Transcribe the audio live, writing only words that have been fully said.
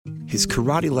his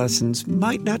karate lessons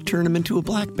might not turn him into a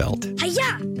black belt.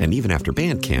 Hi-ya! And even after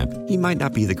band camp, he might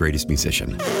not be the greatest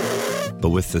musician.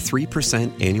 But with the 3%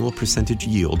 annual percentage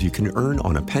yield you can earn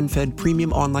on a PenFed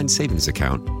premium online savings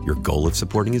account, your goal of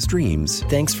supporting his dreams...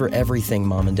 Thanks for everything,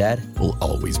 Mom and Dad. ...will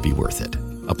always be worth it.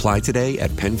 Apply today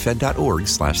at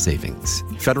PenFed.org/savings.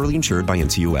 Federally insured by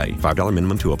NCUA. $5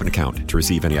 minimum to open account. To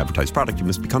receive any advertised product, you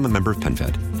must become a member of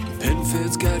PenFed.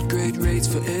 PenFed's got great rates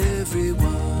for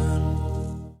everyone.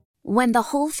 When the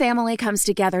whole family comes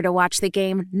together to watch the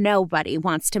game, nobody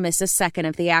wants to miss a second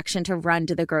of the action to run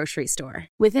to the grocery store.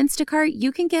 With Instacart,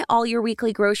 you can get all your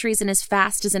weekly groceries in as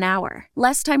fast as an hour.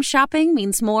 Less time shopping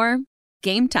means more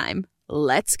game time.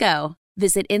 Let's go.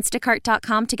 Visit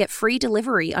instacart.com to get free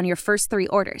delivery on your first 3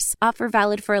 orders. Offer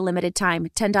valid for a limited time.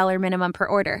 $10 minimum per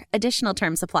order. Additional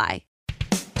terms apply.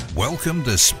 Welcome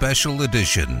to Special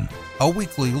Edition, a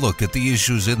weekly look at the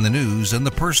issues in the news and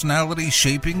the personalities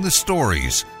shaping the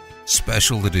stories.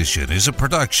 Special Edition is a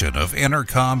production of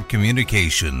Intercom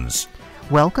Communications.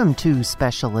 Welcome to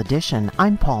Special Edition.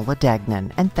 I'm Paula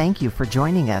Degnan, and thank you for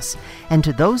joining us. And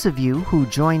to those of you who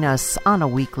join us on a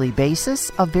weekly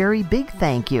basis, a very big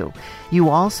thank you. You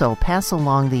also pass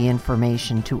along the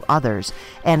information to others,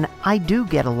 and I do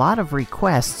get a lot of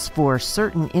requests for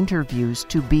certain interviews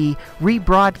to be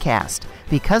rebroadcast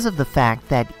because of the fact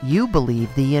that you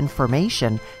believe the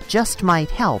information just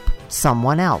might help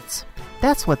someone else.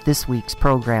 That's what this week's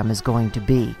program is going to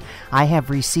be. I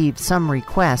have received some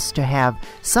requests to have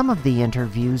some of the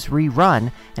interviews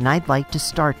rerun, and I'd like to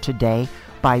start today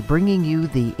by bringing you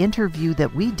the interview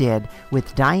that we did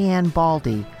with Diane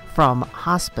Baldy from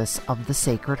Hospice of the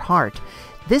Sacred Heart.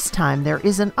 This time there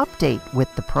is an update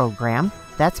with the program.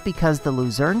 That's because the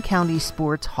Luzerne County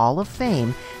Sports Hall of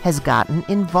Fame has gotten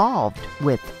involved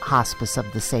with Hospice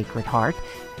of the Sacred Heart.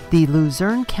 The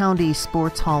Luzerne County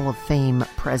Sports Hall of Fame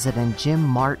President Jim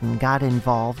Martin got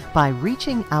involved by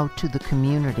reaching out to the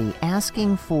community,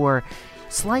 asking for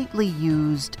slightly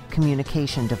used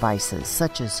communication devices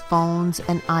such as phones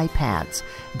and iPads.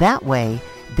 That way,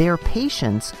 their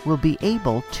patients will be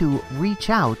able to reach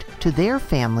out to their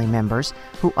family members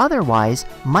who otherwise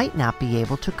might not be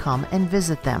able to come and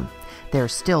visit them. They're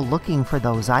still looking for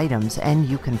those items, and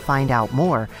you can find out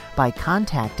more by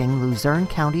contacting Luzerne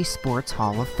County Sports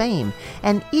Hall of Fame.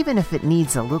 And even if it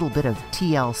needs a little bit of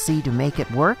TLC to make it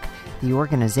work, the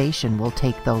organization will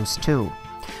take those too.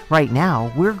 Right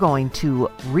now, we're going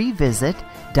to revisit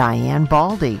Diane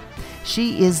Baldy.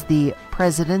 She is the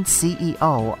President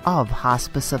CEO of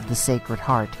Hospice of the Sacred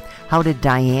Heart. How did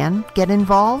Diane get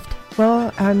involved?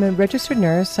 Well, I'm a registered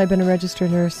nurse. I've been a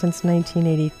registered nurse since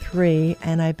 1983,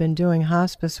 and I've been doing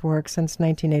hospice work since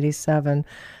 1987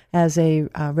 as a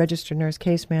registered nurse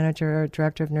case manager,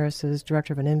 director of nurses,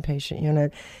 director of an inpatient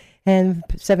unit, and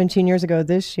 17 years ago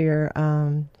this year,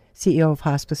 CEO of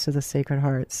Hospice of the Sacred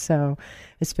Heart. So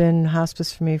it's been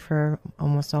hospice for me for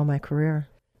almost all my career.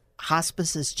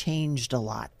 Hospice has changed a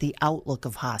lot, the outlook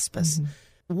of hospice. Mm-hmm.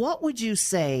 What would you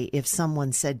say if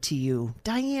someone said to you,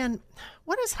 Diane,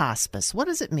 what is hospice? What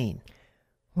does it mean?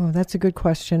 Well, that's a good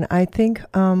question. I think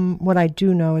what I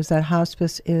do know is that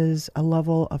hospice is a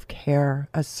level of care,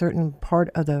 a certain part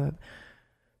of the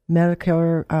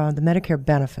Medicare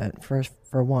benefit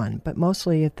for one, but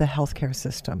mostly the healthcare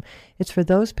system. It's for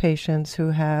those patients who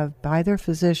have, by their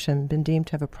physician, been deemed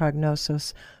to have a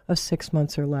prognosis of 6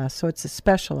 months or less. So it's a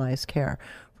specialized care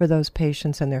for those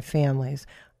patients and their families.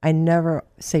 I never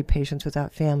say patients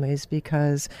without families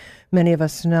because many of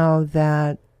us know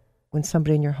that when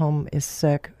somebody in your home is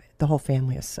sick, the whole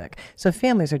family is sick. So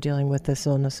families are dealing with this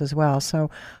illness as well.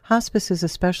 So hospice is a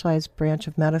specialized branch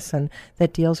of medicine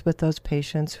that deals with those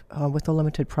patients with a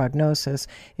limited prognosis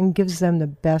and gives them the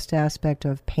best aspect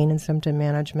of pain and symptom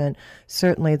management,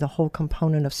 certainly the whole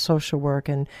component of social work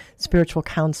and spiritual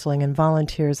counseling and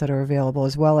volunteers that are available,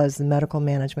 as well as the medical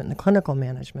management and the clinical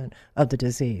management of the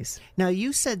disease. Now,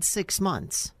 you said 6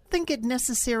 months. Think it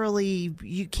necessarily,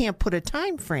 you can't put a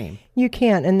time frame. You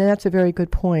can't, and that's a very good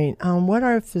point. What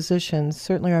our physicians,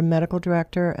 certainly our medical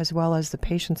director, as well as the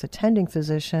patient's attending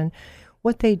physician,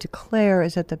 what they declare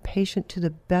is that the patient, to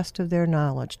the best of their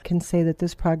knowledge, can say that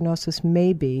this prognosis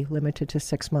may be limited to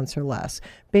 6 months or less,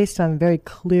 based on very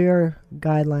clear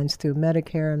guidelines through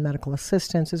Medicare and medical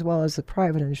assistance, as well as the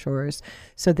private insurers.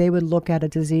 So they would look at a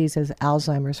disease as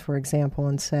Alzheimer's, for example,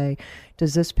 and say,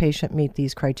 does this patient meet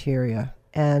these criteria?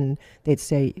 And they'd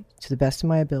say, to the best of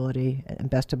my ability and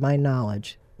best of my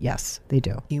knowledge, yes, they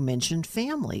do. You mentioned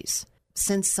families.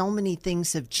 Since so many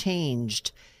things have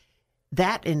changed,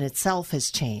 that in itself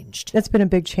has changed. That's been a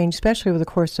big change, especially over the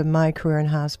course of my career in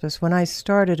hospice. When I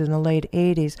started in the late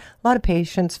 80s, a lot of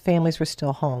patients, families were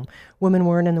still home. Women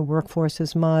weren't in the workforce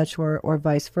as much or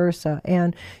vice versa.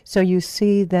 And so you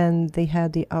see then they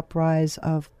had the uprise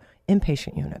of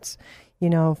inpatient units,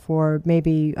 for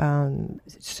maybe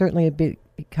certainly it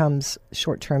becomes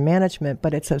short-term management,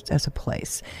 but it's as a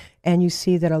place. And you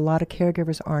see that a lot of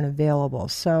caregivers aren't available.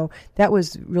 So that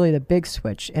was really the big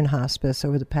switch in hospice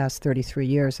over the past 33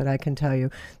 years that I can tell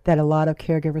you, that a lot of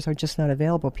caregivers are just not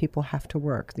available. People have to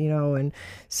work, and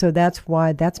so that's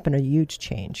why that's been a huge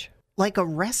change. Like a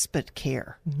respite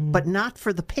care, but not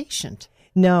for the patient.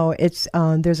 No, it's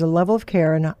there's a level of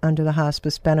care under the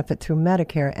hospice benefit through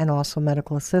Medicare and also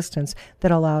medical assistance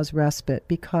that allows respite,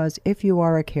 because if you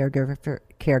are a caregiver,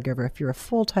 if you're a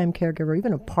full-time caregiver,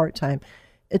 even a part-time,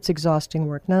 it's exhausting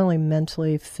work, not only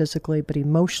mentally, physically, but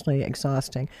emotionally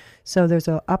exhausting. So there's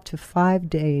up to 5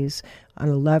 days on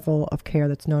a level of care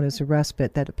that's known as a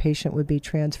respite that a patient would be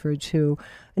transferred to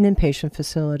an inpatient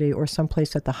facility or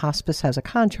someplace that the hospice has a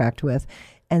contract with,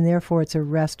 and therefore it's a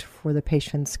rest for the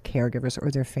patient's caregivers or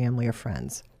their family or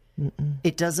friends.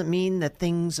 It doesn't mean that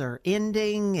things are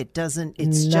ending. It's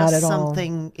Not just at all.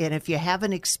 something, and if you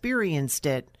haven't experienced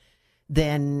it,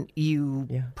 then you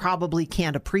probably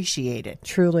can't appreciate it.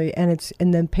 Truly, and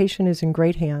the patient is in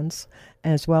great hands,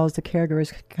 as well as the caregiver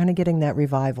is kind of getting that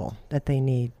revival that they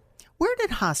need. Where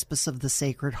did Hospice of the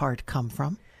Sacred Heart come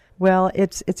from? Well,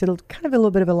 it's kind of a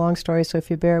little bit of a long story, so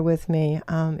if you bear with me,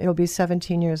 it'll be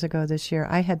 17 years ago this year.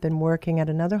 I had been working at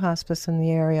another hospice in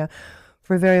the area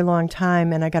for a very long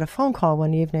time, and I got a phone call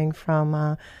one evening from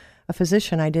a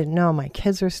physician I didn't know. My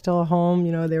kids are still home.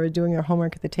 They were doing their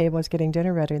homework at the table. I was getting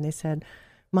dinner ready, and they said,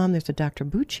 "Mom, there's a Dr.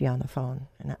 Bucci on the phone."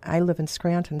 And I live in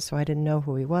Scranton, so I didn't know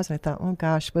who he was. And I thought, oh,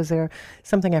 gosh, was there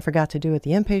something I forgot to do at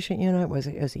the inpatient unit? Was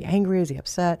he angry? Was he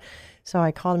upset? So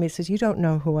I called him. He says, "You don't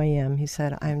know who I am." He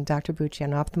said, "I'm Dr. Bucci.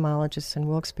 I'm an ophthalmologist in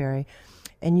Wilkes-Barre.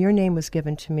 And your name was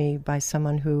given to me by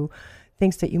someone who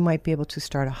thinks that you might be able to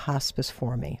start a hospice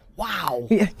for me." Wow.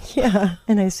 Yeah.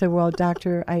 And I said, "Well,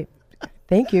 doctor,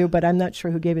 thank you, but I'm not sure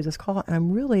who gave you this call. And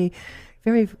I'm really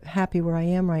very happy where I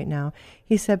am right now."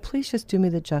 He said, "Please just do me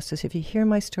the justice. If you hear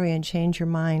my story and change your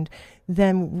mind,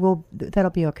 then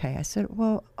that'll be okay." I said,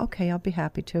 "Well, okay, I'll be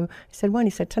happy to." He said, "When?" He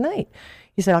said, "Tonight."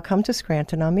 He said, "I'll come to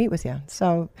Scranton. I'll meet with you."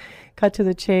 So cut to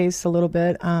the chase a little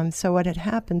bit. So what had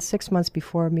happened 6 months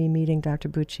before me meeting Dr.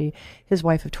 Bucci, his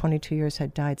wife of 22 years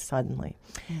had died suddenly.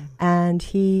 And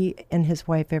he and his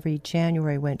wife every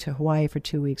January went to Hawaii for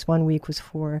 2 weeks. 1 week was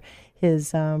for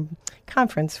his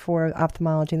conference for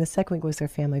ophthalmology, and the second week was their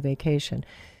family vacation.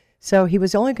 So he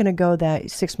was only going to go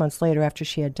that 6 months later after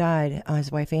she had died,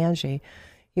 his wife Angie.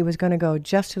 He was going to go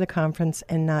just to the conference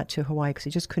and not to Hawaii because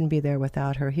he just couldn't be there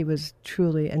without her. He was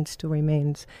truly and still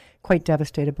remains quite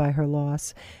devastated by her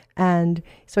loss. And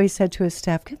so he said to his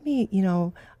staff, "Give me,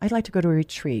 I'd like to go to a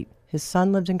retreat." His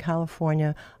son lived in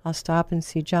California. "I'll stop and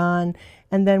see John,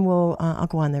 and then I'll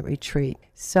go on that retreat."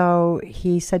 So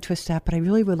he said to his staff, "But I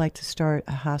really would like to start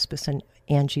a hospice in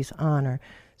Angie's honor.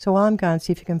 So while I'm gone,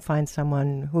 see if you can find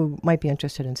someone who might be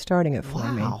interested in starting it for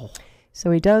me." So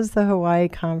he does the Hawaii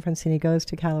conference, and he goes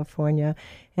to California,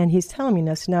 and he's telling me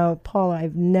this. Now, Paul,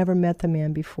 I've never met the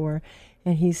man before,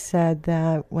 and he said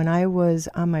that when I was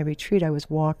on my retreat, I was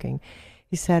walking.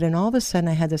 He said, and all of a sudden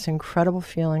I had this incredible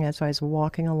feeling as I was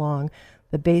walking along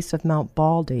the base of Mount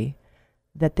Baldy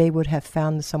that they would have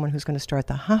found someone who's going to start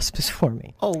the hospice for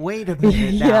me. Oh, wait a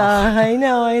minute now. Yeah,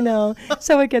 I know.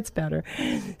 So it gets better.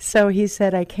 So he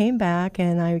said, I came back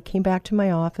to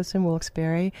my office in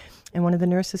Wilkes-Barre, and one of the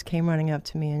nurses came running up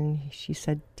to me, and she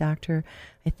said, "Doctor,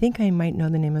 I think I might know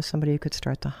the name of somebody who could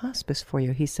start the hospice for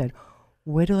you." He said,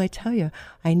 "Wait till I tell you.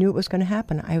 I knew it was going to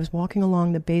happen. I was walking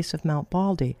along the base of Mount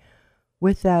Baldy."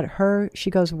 With that, she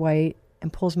goes white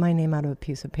and pulls my name out of a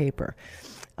piece of paper.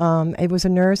 It was a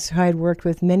nurse who I had worked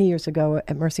with many years ago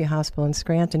at Mercy Hospital in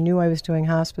Scranton, knew I was doing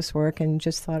hospice work and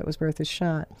just thought it was worth a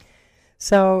shot.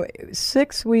 So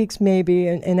 6 weeks maybe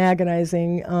in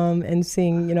agonizing and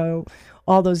seeing,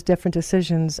 all those different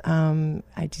decisions,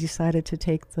 I decided to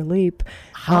take the leap.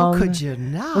 How could you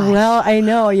not? Well, I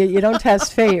know. You don't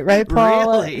test fate, right,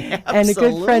 Paul? Really? And a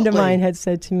good friend of Absolutely. mine had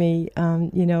said to me,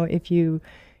 if you...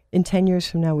 in 10 years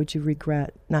from now, would you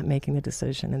regret not making the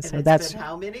decision? And so it's that's been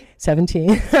how many?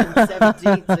 17. It's been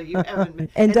 17, so you haven't been.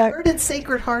 And where did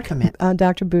Sacred Heart come in?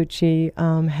 Dr. Bucci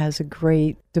has a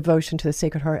great devotion to the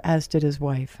Sacred Heart, as did his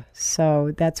wife.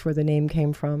 So that's where the name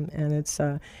came from. And it's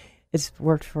it's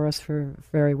worked for us for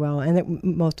very well, and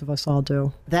most of us all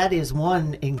do. That is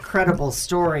one incredible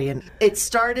story, and it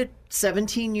started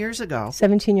 17 years ago.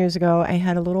 17 years ago, I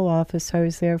had a little office. I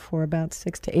was there for about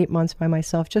 6 to 8 months by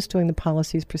myself, just doing the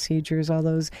policies, procedures, all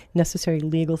those necessary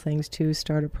legal things to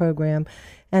start a program.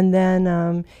 And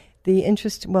then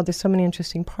there's so many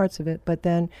interesting parts of it, but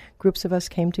then groups of us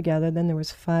came together. Then there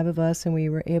was 5 of us, and we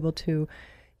were able to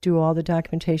do all the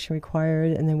documentation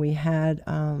required. And then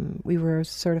we were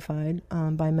certified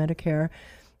by Medicare.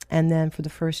 And then for the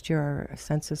first year, our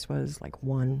census was like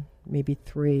 1, maybe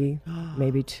 3,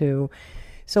 maybe 2.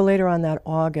 So later on that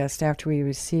August, after we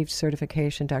received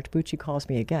certification, Dr. Bucci calls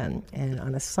me again, and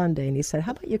on a Sunday, and he said,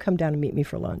 how about you come down and meet me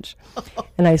for lunch?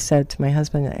 And I said to my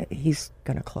husband, he's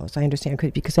going to close. I understand,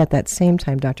 because at that same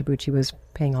time, Dr. Bucci was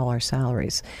paying all our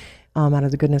salaries out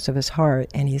of the goodness of his heart.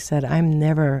 And he said, I'm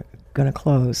never going to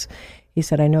close. He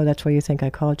said, I know that's why you think I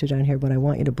called you down here, but I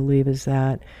want you to believe is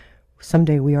that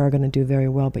someday we are going to do very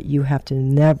well, but you have to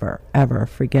never, ever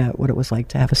forget what it was like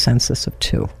to have a census of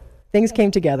 2. Things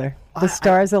came together. The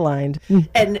stars aligned.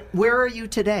 And where are you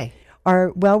today?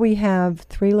 We have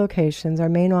 3 locations. Our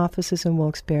main office is in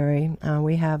Wilkes-Barre.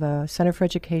 We have a Center for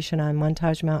Education on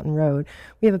Montage Mountain Road.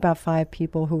 We have about 5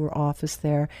 people who are office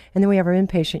there. And then we have our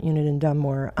inpatient unit in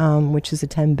Dunmore, which is a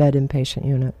 10-bed inpatient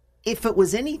unit. If it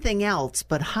was anything else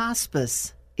but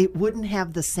hospice, it wouldn't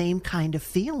have the same kind of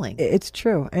feeling. It's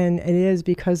true, and it is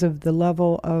because of the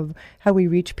level of how we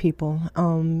reach people,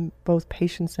 both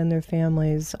patients and their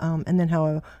families, and then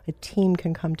how a team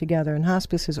can come together. And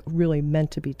hospice is really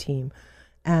meant to be team.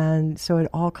 And so it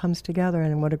all comes together,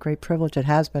 and what a great privilege it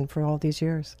has been for all these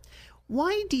years.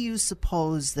 Why do you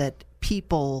suppose that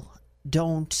people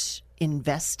don't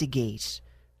investigate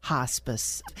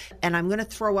hospice? And I'm going to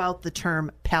throw out the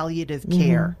term palliative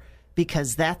care,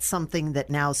 because that's something that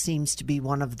now seems to be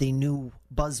one of the new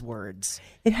buzzwords.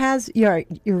 It has, you're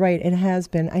right, it has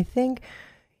been. I think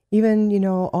even,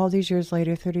 all these years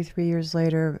later, 33 years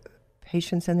later,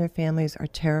 patients and their families are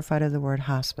terrified of the word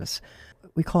hospice.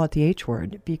 We call it the H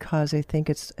word because I think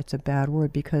it's a bad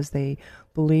word, because they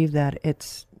believe that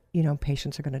it's,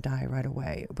 patients are going to die right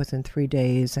away within 3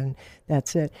 days, and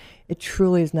that's it. It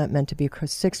truly is not meant to be,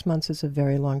 because 6 months is a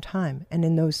very long time. And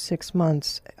in those 6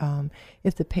 months,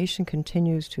 if the patient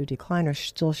continues to decline or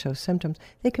still show symptoms,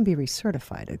 they can be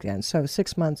recertified again. So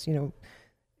 6 months,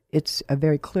 it's a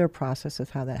very clear process of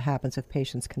how that happens if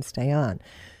patients can stay on.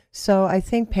 So I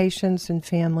think patients and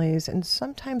families and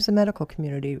sometimes the medical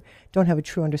community don't have a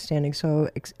true understanding. So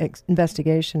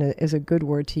investigation is a good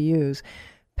word to use.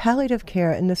 Palliative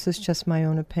care, and this is just my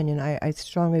own opinion, I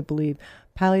strongly believe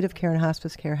palliative care and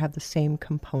hospice care have the same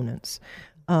components.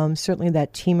 Certainly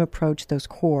that team approach, those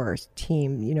core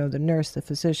team, the nurse, the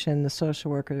physician, the social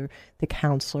worker, the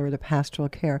counselor, the pastoral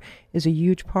care is a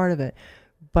huge part of it.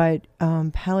 But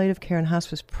palliative care and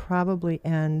hospice probably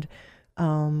end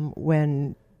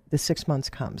when the 6 months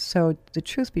comes. So the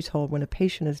truth be told, when a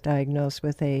patient is diagnosed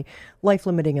with a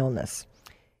life-limiting illness,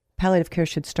 palliative care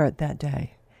should start that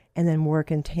day and then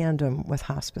work in tandem with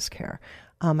hospice care.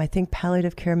 I think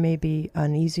palliative care may be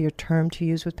an easier term to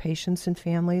use with patients and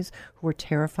families who are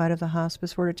terrified of the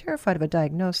hospice, who are terrified of a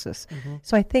diagnosis.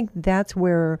 So I think that's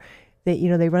where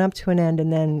they run up to an end,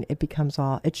 and then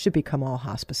it should become all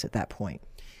hospice at that point.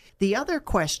 The other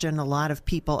question a lot of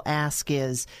people ask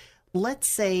is, let's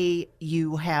say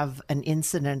you have an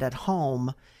incident at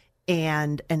home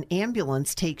and an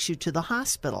ambulance takes you to the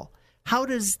hospital. How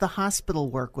does the hospital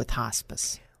work with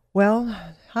hospice? Well,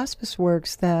 hospice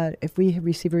works that if we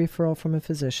receive a referral from a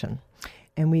physician,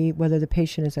 and whether the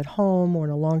patient is at home or in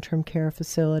a long-term care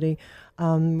facility,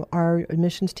 our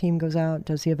admissions team goes out,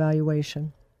 does the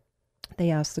evaluation.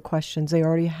 They ask the questions. They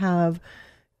already have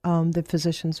the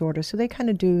physician's order, so they kind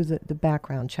of do the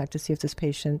background check to see if this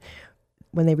patient,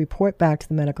 when they report back to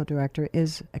the medical director,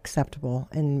 is acceptable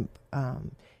and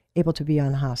able to be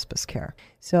on hospice care.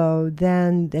 So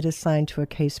then it is assigned to a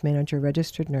case manager,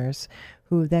 registered nurse,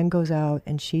 who then goes out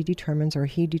and he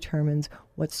determines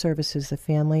what services the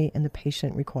family and the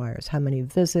patient requires, how many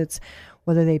visits,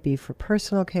 whether they be for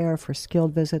personal care, for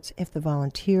skilled visits. If the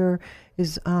volunteer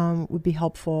would be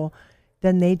helpful,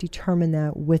 then they determine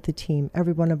that with the team.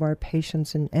 Every one of our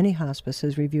patients in any hospice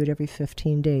is reviewed every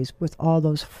 15 days with all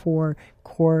those 4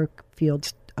 core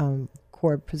fields,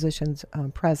 core positions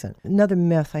present. Another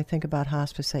myth I think about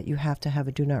hospice that you have to have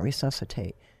a do not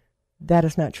resuscitate. That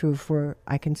is not true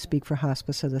I can speak for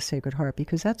Hospice of the Sacred Heart,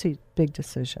 because that's a big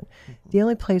decision. The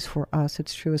only place for us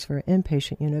it's true is for an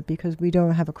inpatient unit, because we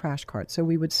don't have a crash cart. So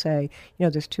we would say,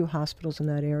 there's 2 hospitals in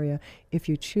that area. If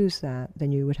you choose that,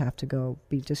 then you would have to go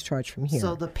be discharged from here.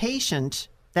 So the patient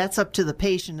That's up to the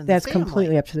patient and That's the family.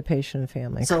 completely up to the patient and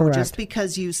family. So Correct. just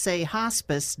because you say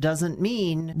hospice doesn't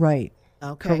mean... Right.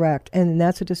 Okay. Correct. And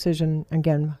that's a decision,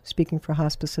 again, speaking for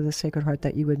Hospice of the Sacred Heart,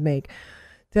 that you would make.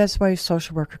 That's why a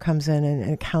social worker comes in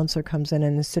and a counselor comes in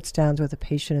and sits down with the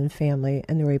patient and family,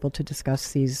 and they're able to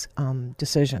discuss these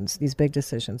decisions, these big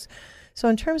decisions. So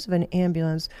in terms of an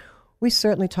ambulance, we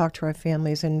certainly talk to our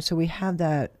families, and so we have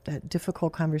that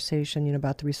difficult conversation,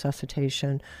 about the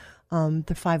resuscitation,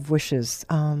 the 5 wishes.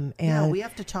 And we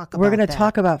have to talk about we're going to that.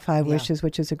 talk about 5 wishes,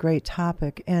 which is a great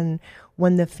topic. And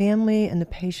when the family and the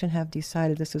patient have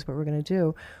decided this is what we're going to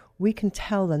do, we can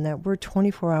tell them that we're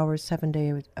 24 hours,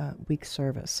 7-day a week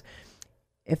service.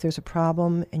 If there's a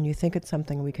problem and you think it's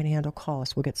something we can handle, call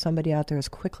us. We'll get somebody out there as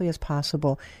quickly as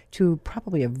possible to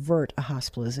probably avert a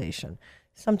hospitalization.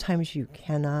 Sometimes you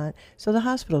cannot. So the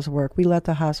hospitals work. We let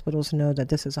the hospitals know that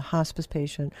this is a hospice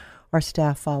patient. Our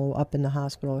staff follow up in the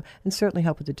hospital and certainly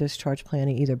help with the discharge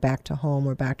planning, either back to home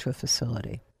or back to a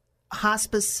facility.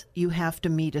 Hospice, you have to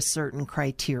meet a certain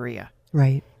criteria.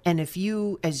 Right. And if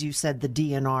you, as you said, the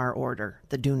DNR order,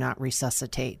 the do not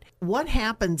resuscitate, what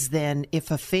happens then if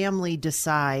a family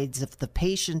decides, if the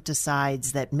patient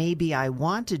decides that maybe I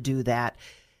want to do that,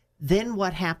 then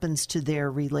what happens to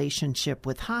their relationship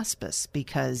with hospice?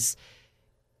 Because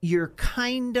you're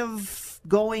kind of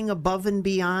going above and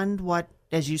beyond what,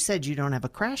 as you said, you don't have a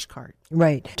crash cart.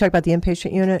 Right. Talk about the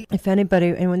inpatient unit. If anybody,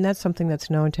 and when that's something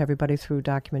that's known to everybody through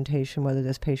documentation, whether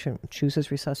this patient chooses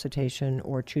resuscitation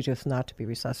or chooses not to be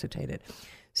resuscitated.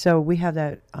 So we have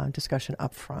that discussion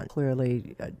up front,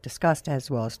 clearly discussed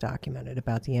as well as documented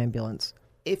about the ambulance.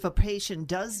 If a patient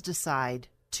does decide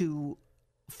to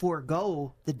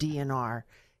forego the DNR,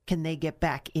 can they get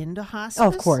back into hospice? Oh,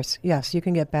 of course. Yes, you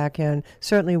can get back in,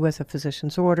 certainly with a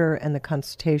physician's order and the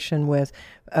consultation with,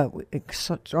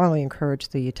 strongly encourage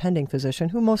the attending physician,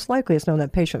 who most likely has known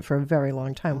that patient for a very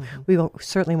long time. Mm-hmm. We will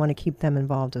certainly want to keep them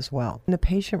involved as well. And the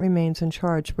patient remains in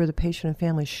charge, where the patient and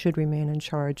family should remain in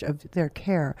charge of their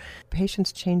care.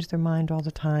 Patients change their mind all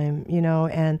the time,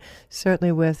 and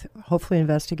certainly with hopefully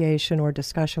investigation or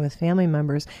discussion with family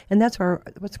members. And that's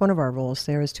one of our roles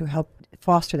there, is to help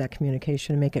foster that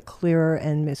communication and make it clearer,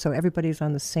 and so everybody's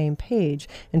on the same page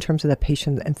in terms of the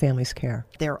patient and family's care.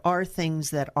 There are things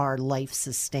that are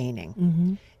life-sustaining.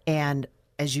 Mm-hmm. And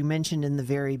as you mentioned in the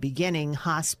very beginning,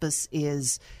 hospice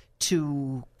is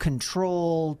to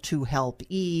control, to help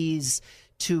ease,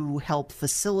 to help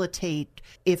facilitate.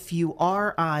 If you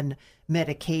are on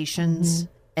medications,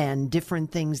 mm-hmm. and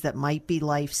different things that might be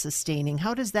life-sustaining,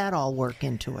 how does that all work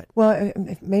into it? Well,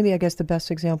 maybe I guess the best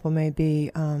example may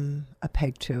be a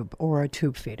PEG tube or a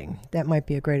tube feeding. That might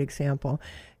be a great example.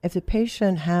 If the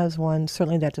patient has one,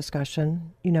 certainly that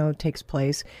discussion, takes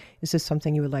place. Is this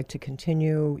something you would like to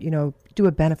continue? Do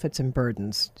a benefits and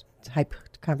burdens type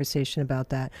conversation about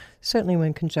that. Certainly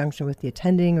in conjunction with the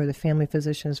attending or the family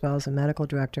physician as well as the medical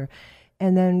director.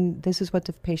 And then this is what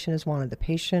the patient has wanted. The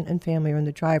patient and family are in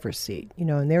the driver's seat,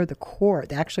 and they're the core.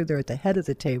 Actually, they're at the head of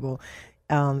the table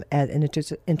at an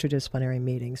interdisciplinary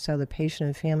meeting. So the patient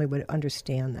and family would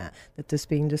understand that this is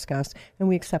being discussed, and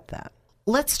we accept that.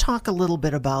 Let's talk a little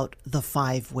bit about the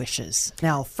 5 wishes.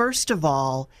 Now, first of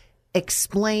all,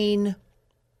 explain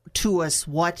to us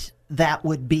what that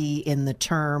would be in the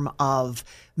term of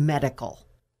medical.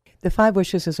 The 5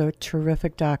 Wishes is a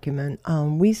terrific document.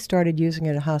 We started using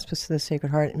it at Hospice of the Sacred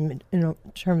Heart in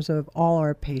terms of all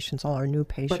our patients, all our new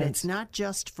patients. But it's not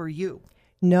just for you.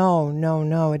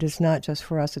 No. It is not just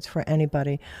for us. It's for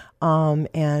anybody. And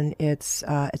it's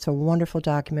a wonderful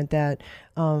document that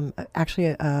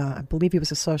actually, I believe he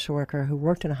was a social worker who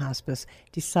worked in a hospice,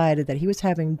 decided that he was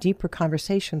having deeper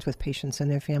conversations with patients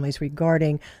and their families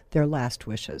regarding their last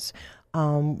wishes.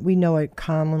 We know it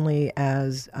commonly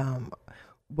as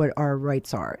what our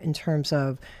rights are in terms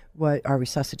of what our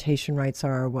resuscitation rights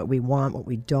are, what we want, what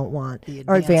we don't want.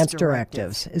 Our advanced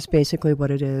directives is basically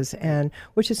what it is, and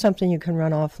which is something you can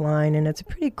run offline, and it's a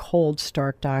pretty cold,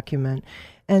 stark document.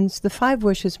 And the 5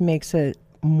 Wishes makes it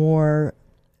more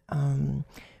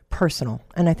personal,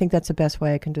 and I think that's the best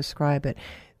way I can describe it.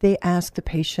 They ask the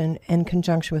patient in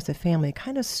conjunction with the family. It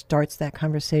kind of starts that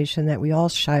conversation that we all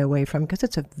shy away from because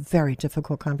it's a very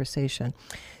difficult conversation.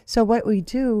 So what we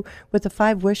do, what the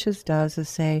 5 Wishes does is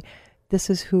say, this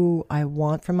is who I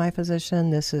want from my physician.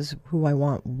 This is who I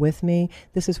want with me.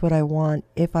 This is what I want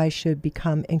if I should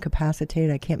become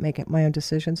incapacitated. I can't make my own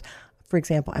decisions. For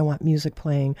example, I want music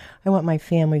playing. I want my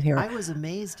family here. I was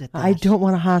amazed at that. I don't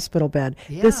want a hospital bed.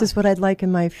 Yeah. This is what I'd like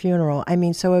in my funeral. I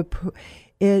mean, so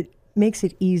it makes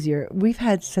it easier. We've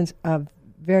had since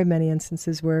very many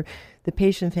instances where the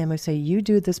patient and family say, you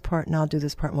do this part and I'll do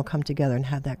this part, and we'll come together and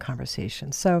have that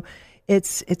conversation. So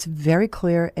it's very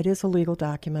clear. It is a legal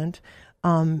document.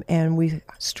 And we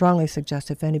strongly suggest,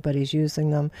 if anybody's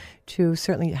using them, to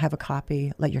certainly have a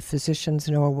copy, let your physicians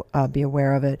know, be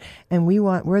aware of it. And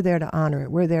we're there to honor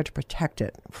it. We're there to protect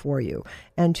it for you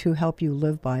and to help you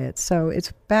live by it. So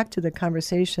it's back to the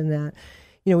conversation that,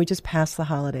 we just passed the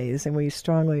holidays, and we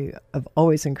strongly have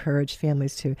always encouraged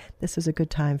families to, this is a good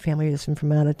time. Family is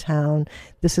from out of town.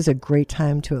 This is a great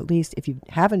time to, at least if you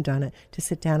haven't done it, to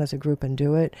sit down as a group and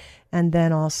do it. And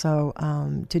then also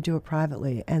to do it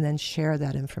privately and then share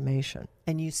that information.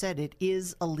 And you said it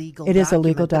is a legal document. It is a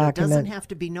legal document. It doesn't have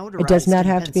to be notarized. It does not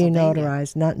have to be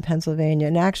notarized, not in Pennsylvania.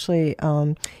 And actually,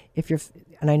 and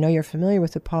I know you're familiar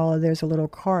with it, Paula, there's a little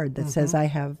card that says, I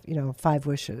have, 5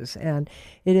 wishes. And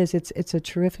it's a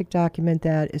terrific document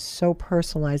that is so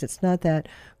personalized. It's not that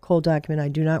cold document, I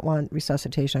do not want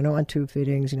resuscitation, I don't want tube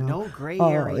feedings, No gray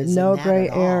areas. No gray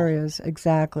areas,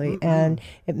 exactly. And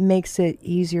it makes it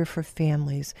easier for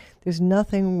families. There's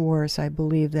nothing worse, I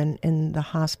believe, than in the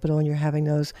hospital and you're having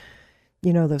those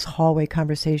those hallway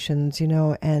conversations,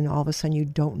 and all of a sudden you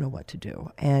don't know what to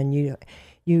do. And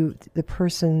the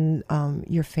person,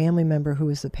 your family member who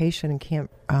is the patient and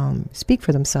can't speak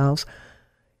for themselves,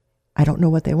 I don't know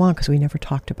what they want because we never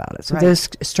talked about it. So this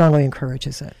strongly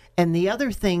encourages it. And the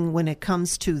other thing when it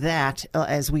comes to that,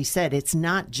 as we said, it's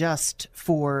not just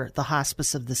for the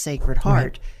Hospice of the Sacred Heart.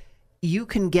 Right. You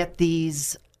can get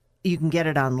these. You can get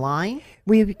it online?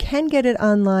 We can get it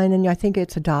online, and I think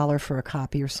it's $1 for a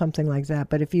copy or something like that.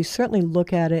 But if you certainly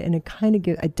look at it, and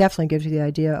it definitely gives you the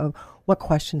idea of what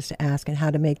questions to ask and how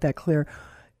to make that clear,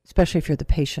 especially if you're the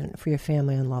patient, for your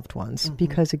family and loved ones.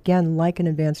 Because again, like an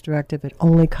advance directive, it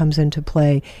only comes into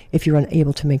play if you're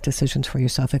unable to make decisions for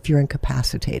yourself, if you're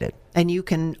incapacitated. And you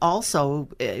can also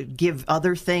give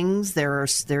other things.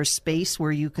 There's space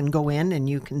where you can go in and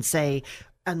you can say,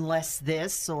 unless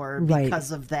this or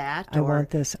because of that. I want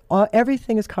this.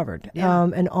 Everything is covered.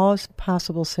 And all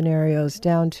possible scenarios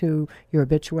down to your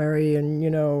obituary and,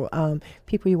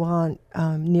 people you want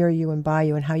near you and by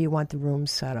you and how you want the room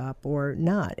set up or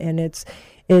not. And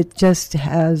it just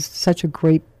has such a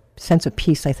great sense of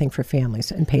peace, I think, for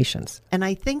families and patients. And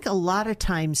I think a lot of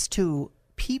times, too,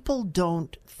 people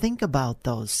don't think about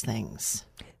those things.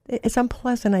 It's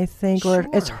unpleasant, I think, or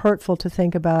it's hurtful to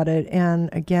think about it. And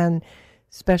again,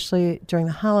 especially during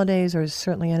the holidays or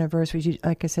certainly anniversaries,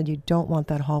 like I said, you don't want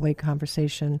that hallway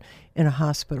conversation in a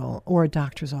hospital or a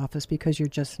doctor's office because you're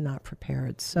just not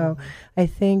prepared. So I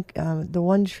think the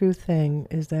one true thing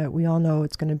is that we all know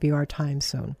it's going to be our time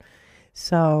soon.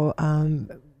 So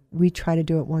we try to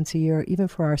do it once a year, even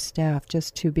for our staff,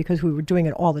 because we were doing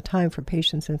it all the time for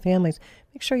patients and families.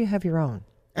 Make sure you have your own.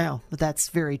 Oh, but that's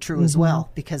very true as well,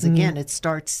 because again,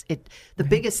 the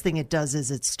biggest thing it does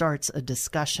is it starts a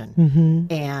discussion.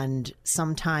 And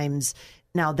sometimes,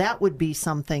 now that would be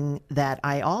something that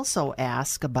I also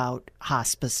ask about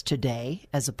hospice today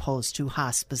as opposed to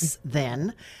hospice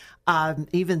then.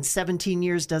 Even 17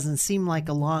 years doesn't seem like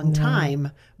a long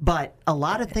time, but a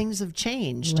lot of things have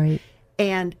changed. Right.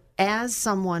 And as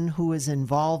someone who is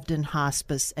involved in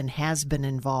hospice and has been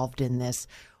involved in this,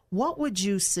 what would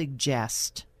you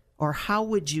suggest, or how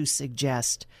would you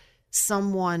suggest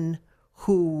someone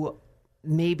who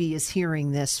maybe is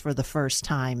hearing this for the first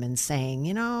time and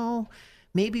saying,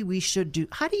 maybe we should do,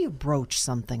 how do you broach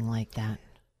something like that?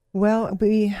 Well,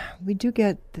 we do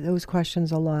get those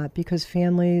questions a lot because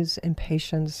families and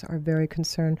patients are very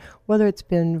concerned, whether it's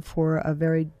been for a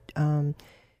very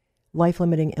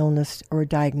life-limiting illness or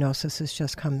diagnosis has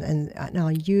just come. And I'll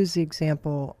use the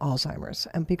example Alzheimer's.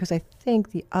 And because I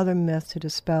think the other myth to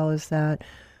dispel is that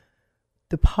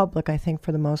the public, I think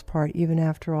for the most part, even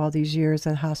after all these years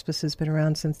that hospice has been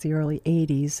around since the early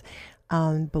 80s,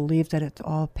 believe that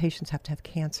all patients have to have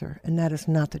cancer. And that is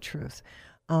not the truth.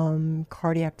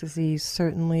 Cardiac disease,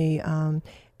 certainly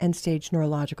end-stage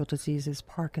neurological diseases,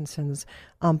 Parkinson's,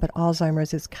 but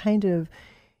Alzheimer's is kind of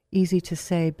easy to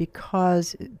say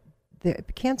because the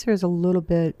cancer is a little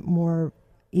bit more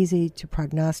easy to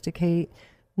prognosticate.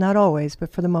 Not always,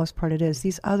 but for the most part it is.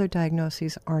 These other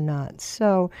diagnoses are not.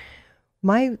 So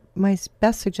my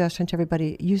best suggestion to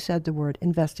everybody, you said the word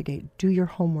investigate, do your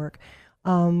homework.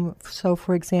 So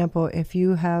for example, if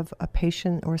you have a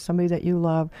patient or somebody that you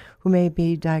love who may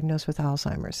be diagnosed with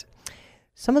Alzheimer's,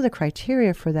 some of the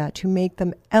criteria for that to make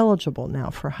them eligible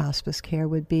now for hospice care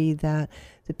would be that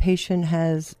the patient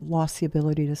has lost the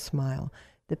ability to smile.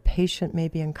 The patient may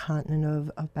be incontinent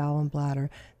of bowel and bladder.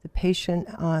 The patient,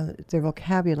 their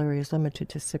vocabulary is limited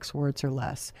to 6 words or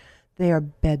less. They are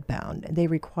bedbound. They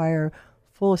require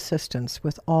full assistance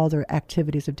with all their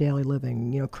activities of daily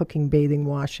living, cooking, bathing,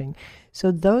 washing.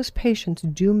 So those patients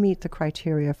do meet the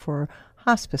criteria for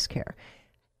hospice care.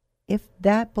 If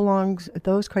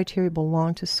those criteria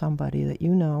belong to somebody that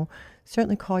you know,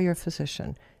 certainly call your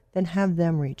physician. Then have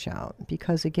them reach out,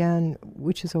 because again,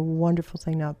 which is a wonderful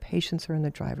thing now, patients are in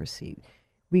the driver's seat.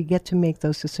 We get to make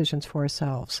those decisions for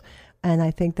ourselves. And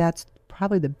I think that's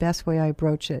probably the best way I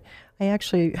approach it. I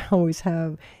actually always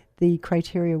have the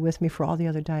criteria with me for all the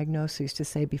other diagnoses to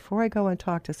say, before I go and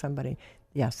talk to somebody,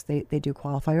 yes, they do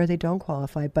qualify or they don't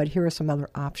qualify, but here are some other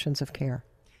options of care.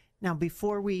 Now,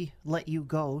 before we let you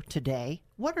go today,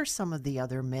 what are some of the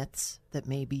other myths that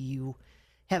maybe you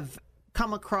have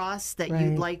come across that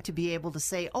you'd like to be able to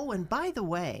say, oh, and by the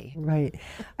way? Right.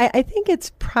 I think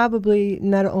it's probably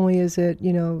not only is it,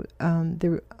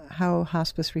 how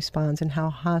hospice responds and how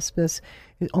hospice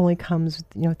only comes,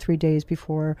 3 days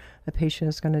before a patient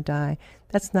is going to die.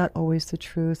 That's not always the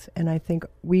truth. And I think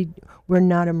we're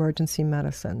not emergency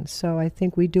medicine. So I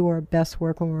think we do our best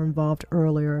work when we're involved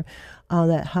earlier,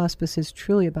 that hospice is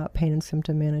truly about pain and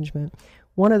symptom management.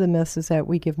 One of the myths is that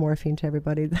we give morphine to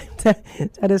everybody.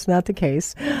 That is not the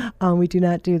case. We do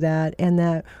not do that. And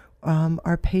that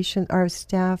our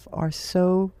staff are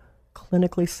so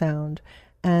clinically sound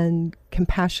and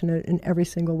compassionate in every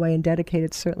single way and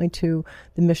dedicated certainly to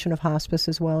the mission of hospice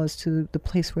as well as to the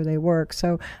place where they work.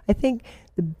 So I think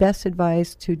the best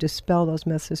advice to dispel those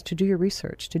myths is to do your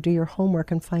research, to do your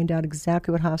homework and find out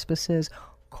exactly what hospice is.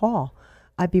 Call.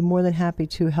 I'd be more than happy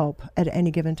to help at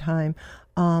any given time,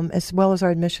 as well as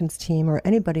our admissions team or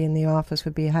anybody in the office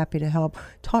would be happy to help.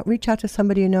 Reach out to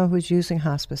somebody you know who's using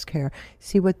hospice care.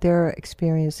 See what their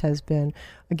experience has been.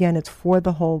 Again, it's for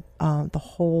the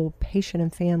whole patient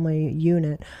and family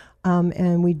unit,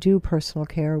 and we do personal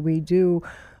care. We do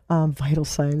vital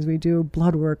signs. We do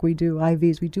blood work. We do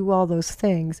IVs. We do all those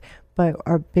things. But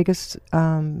our biggest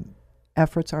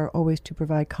efforts are always to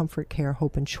provide comfort, care,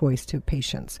 hope, and choice to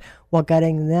patients while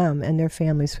guiding them and their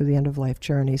families through the end-of-life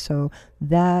journey. So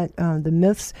that the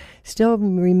myths still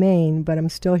remain, but I'm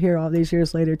still here all these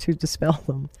years later to dispel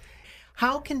them.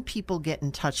 How can people get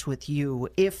in touch with you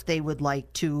if they would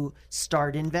like to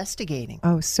start investigating?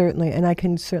 Oh, certainly. And I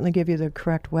can certainly give you the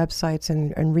correct websites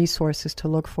and resources to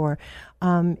look for.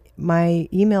 My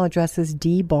email address is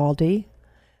dbaldi,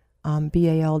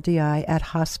 BALDI, at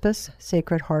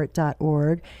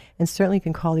hospicesacredheart.org. And certainly you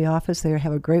can call the office. They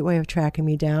have a great way of tracking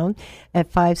me down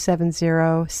at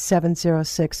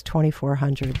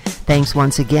 570-706-2400. Thanks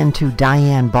once again to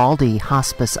Diane Baldi,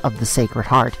 Hospice of the Sacred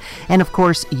Heart. And of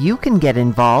course, you can get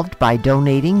involved by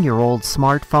donating your old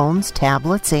smartphones,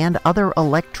 tablets, and other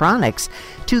electronics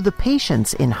to the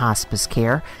patients in hospice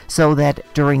care so that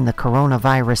during the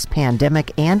coronavirus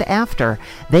pandemic and after,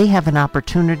 they have an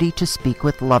opportunity to speak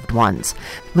with loved ones.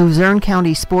 Luzerne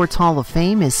County Sports Hall of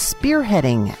Fame is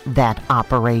spearheading that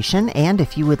operation, and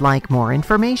if you would like more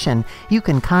information, you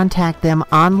can contact them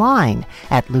online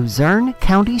at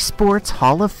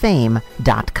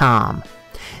LuzerneCountySportsHallOfFame.com.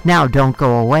 Now, don't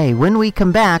go away. When we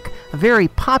come back, a very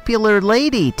popular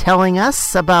lady telling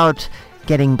us about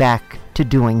getting back to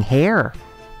doing hair.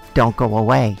 Don't go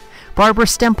away. Barbara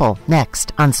Stemple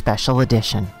next on Special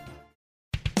Edition.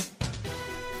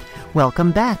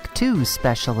 Welcome back to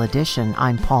Special Edition.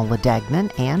 I'm Paula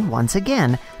Degnan, and once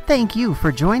again, thank you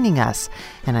for joining us.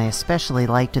 And I especially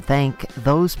like to thank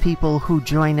those people who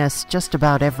join us just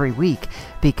about every week,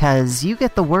 because you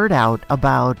get the word out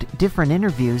about different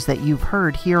interviews that you've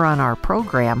heard here on our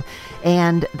program,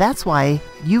 and that's why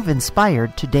you've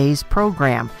inspired today's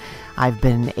program. I've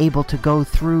been able to go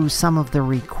through some of the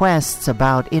requests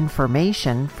about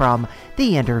information from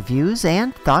the interviews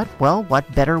and thought, well,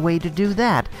 what better way to do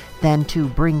that than to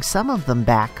bring some of them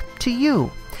back to you.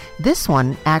 This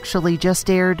one actually just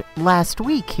aired last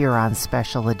week here on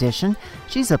Special Edition.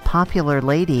 She's a popular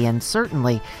lady and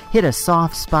certainly hit a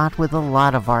soft spot with a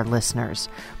lot of our listeners.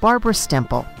 Barbara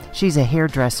Stemple. She's a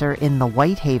hairdresser in the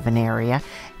Whitehaven area.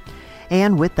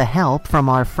 And with the help from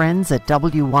our friends at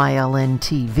WYLN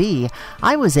TV,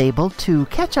 I was able to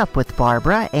catch up with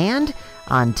Barbara and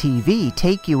on TV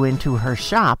take you into her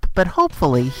shop, but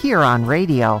hopefully here on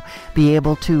radio be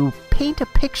able to paint a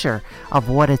picture of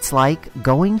what it's like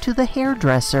going to the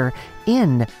hairdresser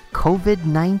in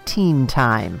COVID-19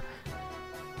 time.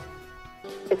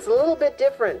 It's a little bit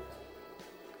different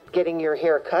getting your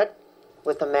hair cut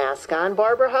with a mask on.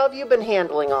 Barbara, how have you been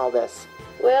handling all this?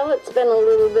 Well, it's been a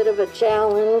little bit of a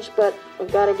challenge, but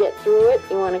we've got to get through it.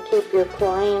 You want to keep your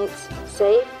clients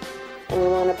safe, and you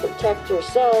want to protect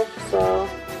yourself, so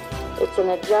it's an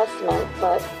adjustment,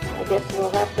 but I guess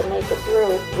we'll have to make it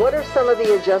through. What are some of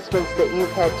the adjustments that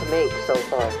you've had to make so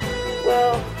far?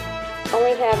 Well,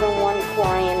 only having one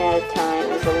client at a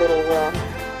time is a little rough,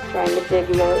 trying to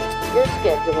figure out your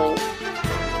scheduling,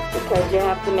 because you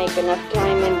have to make enough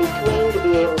time in between to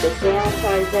be able to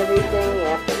sanitize everything. You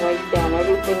have to wipe down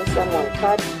everything someone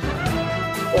touched.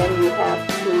 Then you have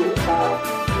to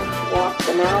walk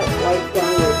them out, wipe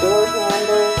down your door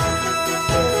handles.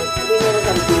 We never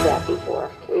had to do that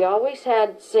before. We always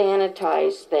had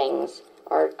sanitized things,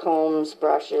 art combs,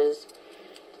 brushes,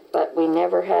 but we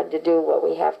never had to do what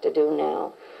we have to do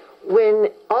now. When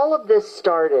all of this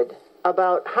started,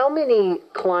 about how many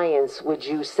clients would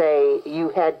you say you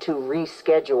had to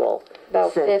reschedule?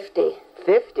 About 50.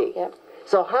 50? Yep.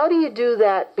 So how do you do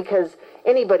that? Because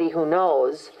anybody who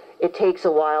knows, it takes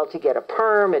a while to get a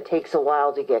perm, it takes a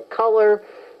while to get color.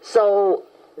 So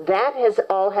that has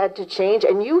all had to change,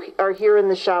 and you are here in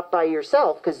the shop by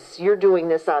yourself because you're doing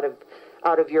this out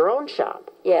of your own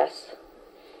shop. Yes.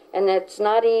 And it's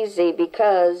not easy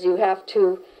because you have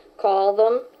to call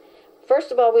them.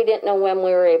 First of all, we didn't know when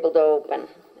we were able to open.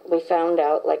 We found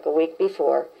out like a week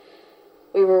before.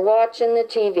 We were watching the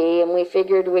TV and we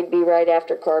figured we'd be right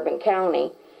after Carbon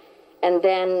County. And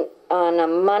then on a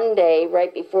Monday,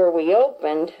 right before we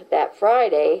opened, that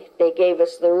Friday, they gave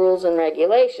us the rules and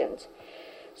regulations.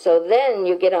 So then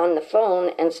you get on the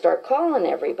phone and start calling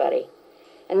everybody.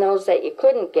 And those that you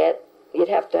couldn't get, you'd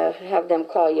have to have them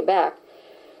call you back.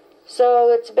 So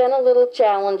it's been a little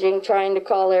challenging trying to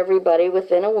call everybody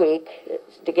within a week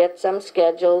to get some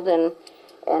scheduled, and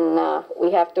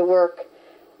we have to work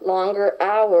longer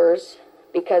hours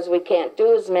because we can't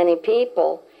do as many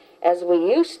people as we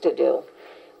used to do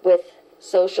with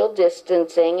social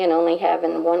distancing and only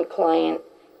having one client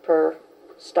per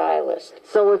stylist.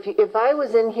 So if I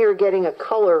was in here getting a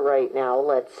color right now,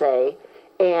 let's say,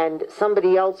 and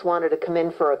somebody else wanted to come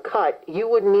in for a cut, you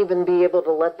wouldn't even be able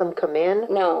to let them come in?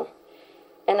 No.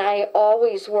 And I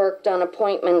always worked on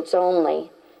appointments only.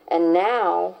 And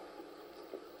now,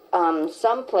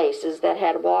 some places that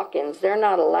had walk-ins, they're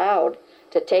not allowed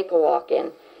to take a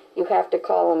walk-in. You have to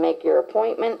call and make your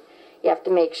appointment. You have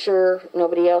to make sure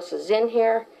nobody else is in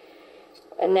here.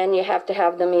 And then you have to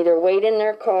have them either wait in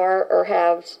their car or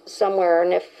have somewhere.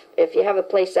 And if you have a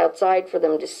place outside for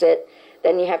them to sit,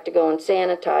 then you have to go and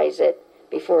sanitize it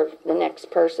before the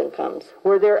next person comes.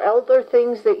 Were there other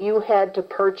things that you had to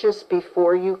purchase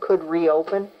before you could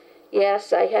reopen?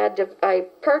 Yes, I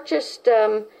purchased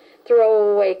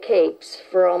throwaway capes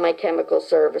for all my chemical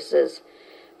services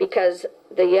because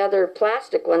the other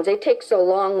plastic ones, they take so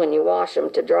long when you wash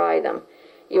them to dry them.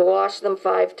 You wash them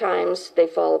 5 times, they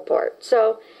fall apart.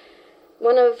 So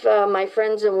one of my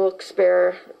friends in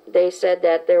Wilkes-Barre, they said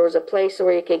that there was a place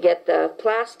where you could get the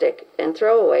plastic and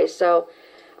throwaways. So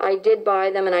I did buy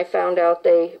them, and I found out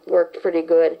they worked pretty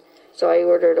good. So I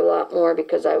ordered a lot more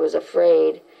because I was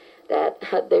afraid that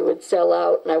they would sell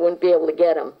out and I wouldn't be able to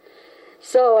get them.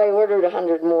 So I ordered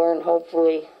 100 more, and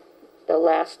hopefully they'll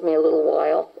last me a little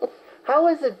while. How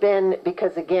has it been?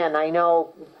 Because again, I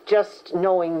know just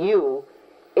knowing you,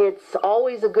 it's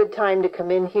always a good time to come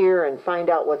in here and find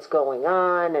out what's going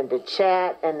on and to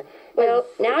chat. And well,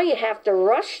 now you have to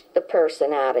rush the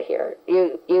person out of here.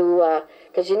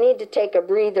 Because you need to take a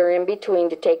breather in between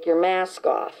to take your mask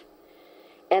off.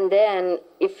 And then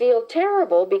you feel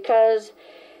terrible because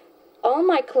all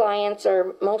my clients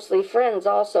are mostly friends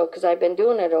also, because I've been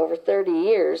doing it over 30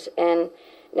 years. And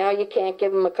now you can't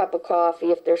give them a cup of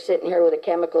coffee if they're sitting here with a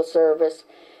chemical service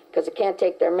because they can't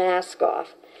take their mask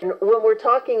off. And when we're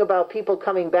talking about people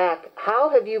coming back, how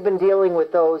have you been dealing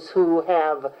with those who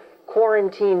have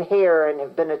quarantine hair and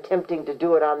have been attempting to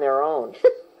do it on their own?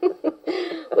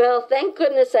 Well, thank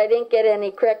goodness I didn't get any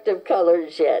corrective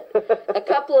colors yet. A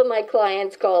couple of my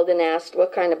clients called and asked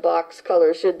what kind of box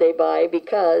color should they buy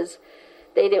because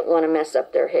they didn't want to mess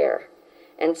up their hair.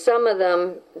 And some of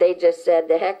them, they just said,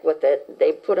 the heck with it.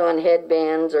 They put on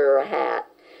headbands or a hat.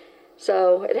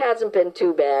 So it hasn't been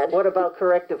too bad. What about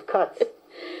corrective cuts?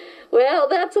 Well,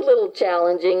 that's a little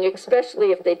challenging,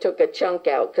 especially if they took a chunk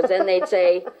out, because then they'd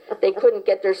say they couldn't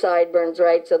get their sideburns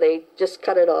right, so they just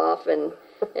cut it off, and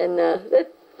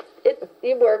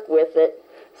you work with it.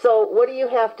 So what do you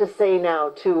have to say now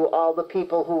to all the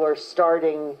people who are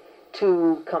starting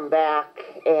to come back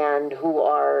and who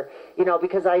are,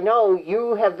 because I know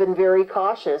you have been very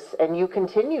cautious and you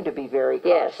continue to be very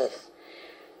cautious. Yes.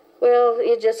 Well,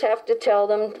 you just have to tell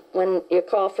them when you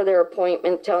call for their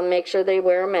appointment, tell them make sure they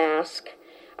wear a mask.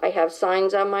 I have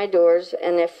signs on my doors,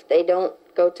 and if they don't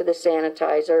go to the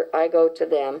sanitizer, I go to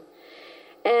them.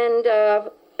 And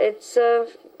it's a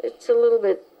little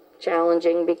bit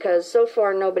challenging because so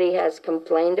far nobody has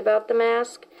complained about the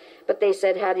mask, but they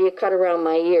said, how do you cut around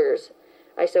my ears?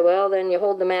 I said, well, then you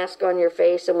hold the mask on your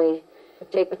face and we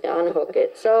unhook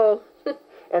it. So,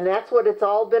 and that's what it's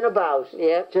all been about.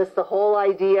 Yep. Just the whole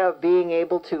idea of being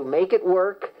able to make it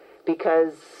work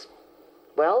because,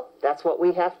 well, that's what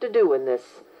we have to do in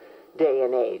this day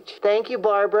and age. Thank you,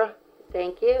 Barbara.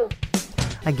 Thank you.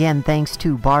 Again, thanks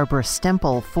to Barbara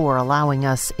Stemple for allowing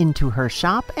us into her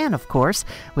shop and, of course,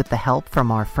 with the help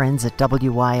from our friends at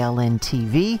WYLN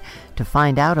TV to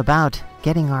find out about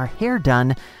getting our hair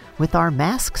done with our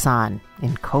masks on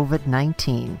in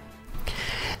COVID-19.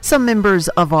 Some members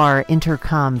of our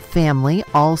Intercom family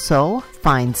also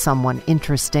find someone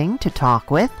interesting to talk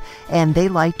with, and they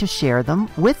like to share them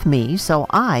with me so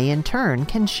I, in turn,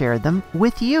 can share them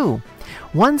with you.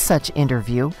 One such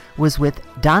interview was with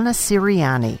Donna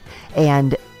Siriani,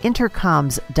 and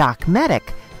Intercom's Doc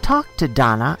Medic talked to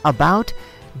Donna about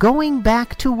going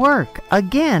back to work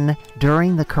again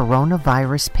during the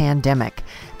coronavirus pandemic.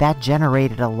 That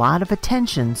generated a lot of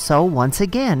attention, so once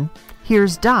again,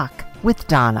 here's Doc with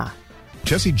Donna.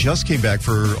 Jessie just came back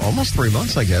for almost 3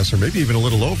 months, I guess, or maybe even a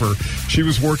little over. She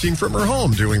was working from her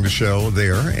home doing the show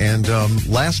there, and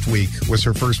last week was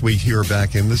her first week here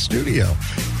back in the studio.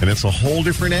 And it's a whole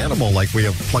different animal. Like, we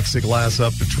have plexiglass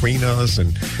up between us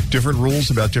and different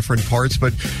rules about different parts.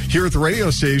 But here at the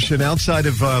radio station, outside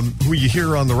of who you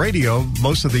hear on the radio,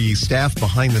 most of the staff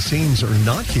behind the scenes are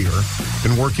not here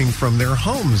and working from their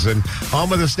homes. And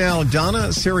on with us now, Donna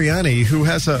Siriani, who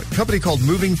has a company called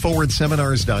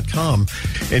MovingForwardSeminars.com.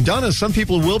 And Donna, some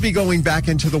people will be going back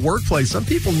into the workplace. Some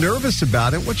people nervous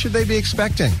about it. What should they be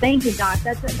expecting? Thank you, Doc.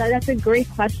 That's a great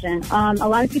question. A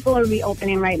lot of people are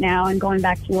reopening right now and going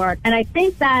back to work. And I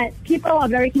think that people are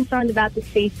very concerned about the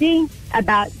safety,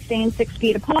 about staying 6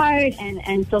 feet apart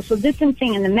and social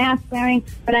distancing and the mask wearing,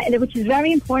 which is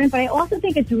very important. But I also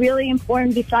think it's really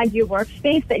important, besides your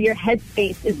workspace, that your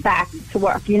headspace is back to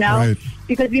work, you know? Right.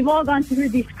 Because we've all gone through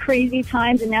these crazy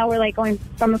times, and now we're like going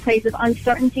from a place of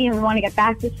uncertainty, and we want to get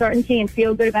back to certainty and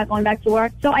feel good about going back to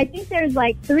work. So I think there's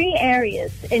like 3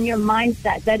 areas in your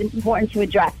mindset that is important to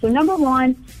address. So number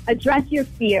 1, address your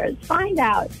fears. Find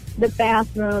out the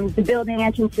bathrooms, the building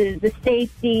entrances, the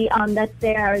safety that's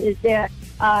there. Is there,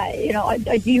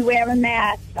 do you wear a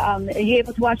mask? Are you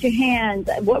able to wash your hands?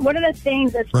 What are the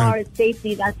things as far as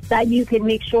safety that you can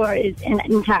make sure is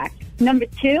intact? Number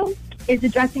 2 is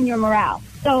addressing your morale.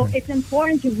 So it's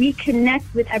important to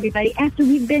reconnect with everybody after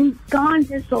we've been gone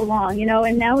for so long, you know,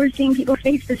 and now we're seeing people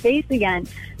face to face again.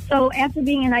 So after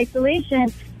being in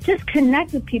isolation, just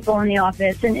connect with people in the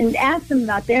office and ask them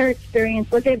about their experience,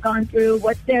 what they've gone through,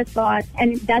 what's their thoughts,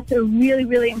 and that's a really,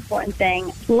 really important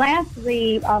thing.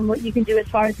 Lastly, what you can do as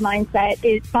far as mindset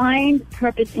is find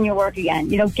purpose in your work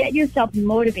again. You know, get yourself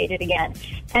motivated again.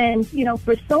 And, you know,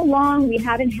 for so long, we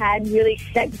haven't had really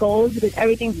set goals because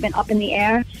everything's been up in the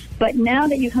air. But now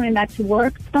that you're coming back to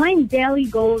work, find daily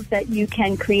goals that you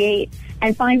can create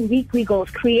and find weekly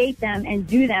goals, create them and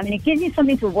do them. And it gives you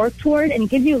something to work toward, and it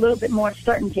gives you a little bit more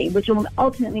certainty, which will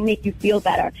ultimately make you feel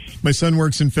better. My son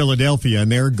works in Philadelphia,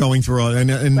 and they're going through,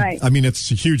 right. I mean,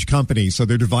 it's a huge company, so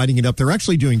they're dividing it up. They're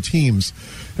actually doing teams,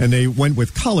 and they went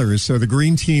with colors. So the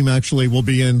green team actually will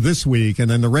be in this week, and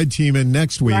then the red team in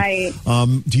next week. Right.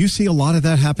 Do you see a lot of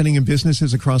that happening in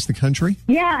businesses across the country?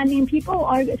 Yeah, I mean,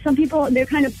 some people, they're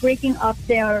kind of breaking up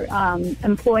their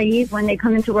employees when they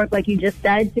come into work, like you just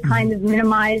said, to kind of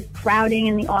minimize crowding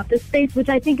in the office space, which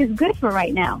I think is good for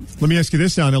right now. Let me ask you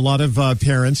this, Don. A lot of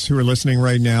parents who are listening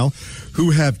right now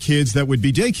who have kids that would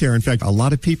be daycare. In fact, a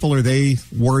lot of people, are they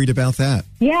worried about that?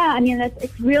 Yeah, I mean,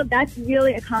 that's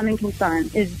really a common concern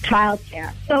is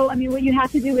childcare. So, I mean, what you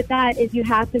have to do with that is you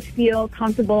have to feel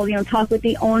comfortable, you know, talk with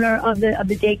the owner of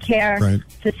the daycare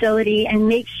facility and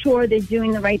make sure they're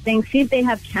doing the right thing. See if they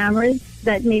have cameras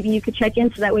that maybe you could check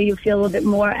in, so that way you feel a little bit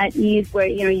more at ease where,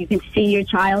 you know, you can see your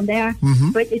child there.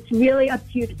 Mm-hmm. But it's really up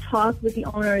to you to talk with the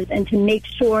owners and to make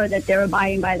sure that they're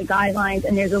abiding by the guidelines,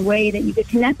 and there's a way that you could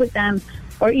connect with them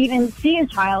or even see a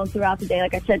child throughout the day,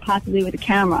 like I said, possibly with a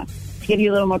camera, to give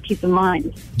you a little more peace of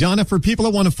mind. Donna, for people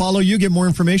that want to follow you, get more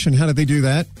information, how do they do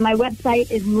that? My website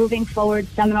is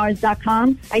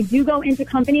MovingForwardSeminars.com. I do go into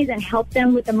companies and help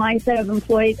them with the mindset of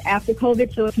employees after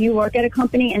COVID. So if you work at a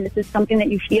company and this is something that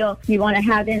you feel you want to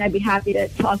have in, I'd be happy to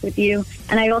talk with you.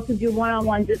 And I also do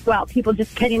one-on-ones as well. People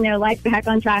just getting their life back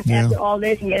on track after all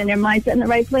this and getting their mindset in the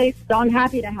right place. So I'm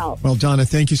happy to help. Well, Donna,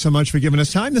 thank you so much for giving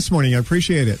us time this morning. I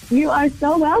appreciate it. You are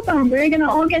so welcome. We're going to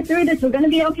all get through this. We're going to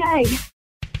be okay.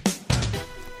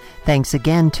 Thanks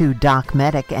again to Doc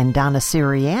Medic and Donna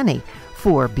Siriani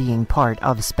for being part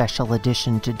of Special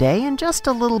Edition today, and just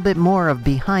a little bit more of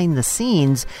behind the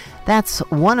scenes. That's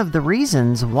one of the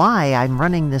reasons why I'm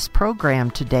running this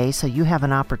program today, so you have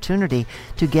an opportunity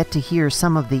to get to hear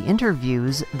some of the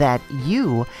interviews that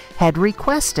you had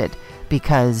requested,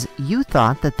 because you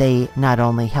thought that they not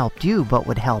only helped you but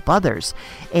would help others.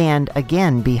 And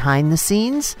again, behind the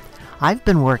scenes, I've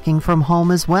been working from home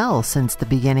as well since the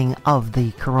beginning of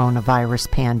the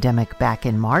coronavirus pandemic back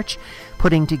in March,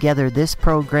 putting together this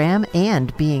program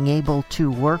and being able to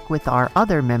work with our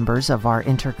other members of our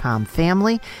Intercom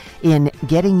family in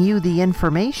getting you the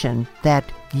information that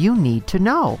you need to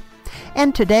know.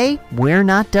 And today, we're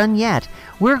not done yet.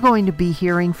 We're going to be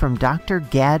hearing from Dr.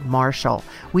 Gad Marshall.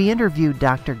 We interviewed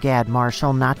Dr. Gad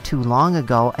Marshall not too long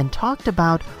ago and talked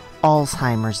about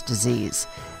Alzheimer's disease.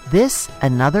 This,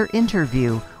 another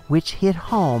interview which hit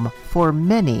home for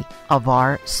many of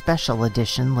our Special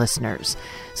Edition listeners.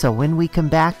 So when we come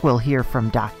back, we'll hear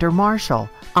from Dr. Marshall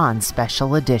on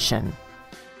Special Edition.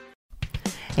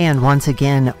 And once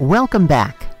again, welcome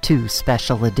back to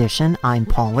Special Edition. I'm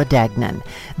Paula Degnan.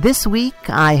 This week,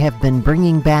 I have been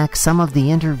bringing back some of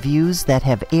the interviews that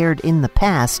have aired in the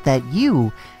past that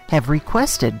you have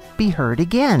requested be heard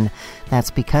again. That's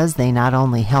because they not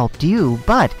only helped you,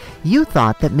 but you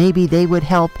thought that maybe they would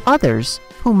help others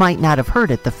who might not have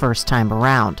heard it the first time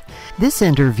around. This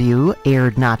interview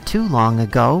aired not too long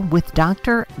ago with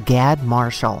Dr. Gad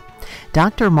Marshall.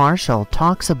 Dr. Marshall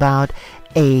talks about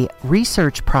a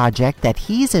research project that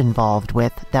he's involved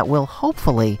with that will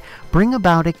hopefully bring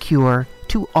about a cure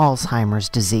to Alzheimer's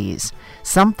disease,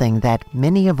 something that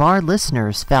many of our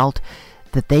listeners felt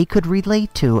that they could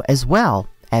relate to as well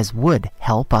as would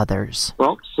help others.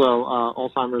 Well, so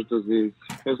Alzheimer's disease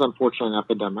is unfortunately an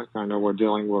epidemic. I know we're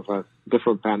dealing with a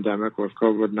different pandemic with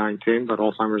COVID-19, but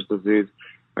Alzheimer's disease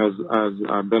has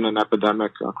been an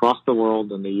epidemic across the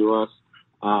world, in the U.S.,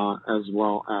 as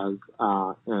well as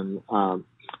in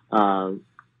our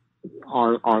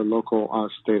local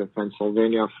state of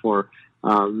Pennsylvania for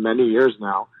many years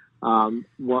now.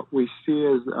 What we see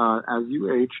is, as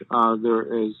you age, there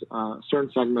is a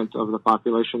certain segment of the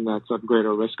population that's at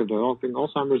greater risk of developing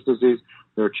Alzheimer's disease.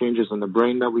 There are changes in the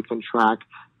brain that we can track.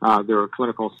 There are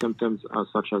clinical symptoms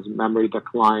such as memory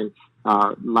decline,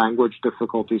 language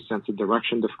difficulties, sense of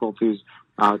direction difficulties,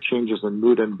 changes in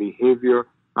mood and behavior,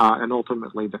 and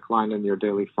ultimately decline in your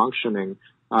daily functioning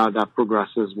that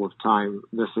progresses with time.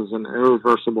 This is an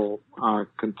irreversible,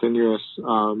 continuous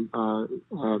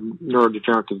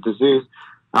neurodegenerative disease.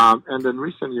 And in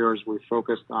recent years, we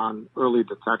focused on early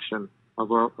detection of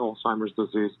Alzheimer's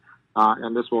disease.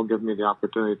 And this will give me the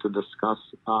opportunity to discuss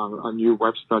a new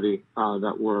web study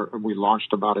that we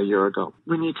launched about a year ago.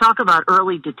 When you talk about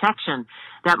early detection,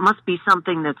 that must be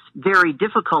something that's very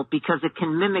difficult because it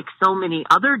can mimic so many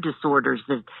other disorders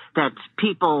that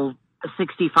people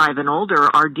 65 and older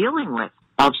are dealing with.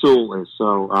 Absolutely.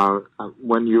 So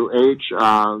when you age,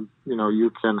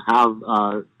 you can have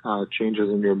changes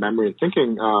in your memory and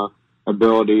thinking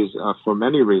abilities for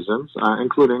many reasons,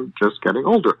 including just getting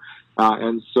older.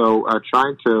 And so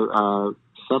trying to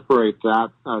separate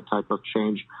that type of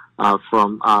change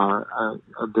from a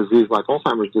disease like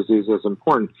Alzheimer's disease is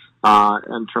important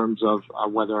in terms of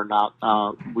whether or not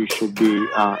we should be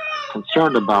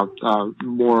concerned about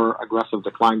more aggressive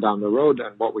decline down the road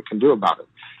and what we can do about it.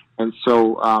 And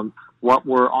so what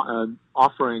we're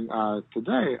offering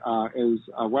today is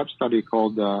a web study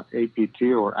called APT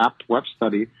or APT web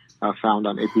study found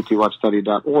on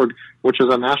aptwebstudy.org, which is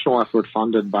a national effort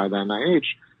funded by the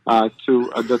NIH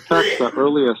to detect the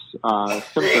earliest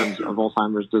symptoms of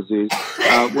Alzheimer's disease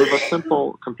with a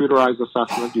simple computerized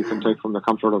assessment you can take from the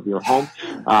comfort of your home.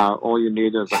 All you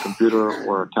need is a computer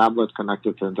or a tablet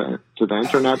connected to the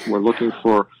internet. We're looking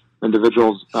for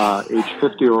individuals age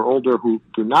 50 or older who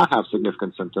do not have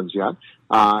significant symptoms yet.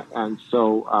 And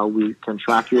so we can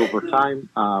track you over time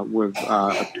with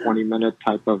a 20-minute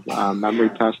type of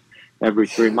memory test every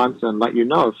 3 months and let you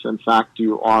know if, in fact,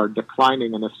 you are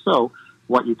declining, and if so,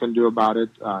 what you can do about it,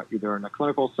 either in a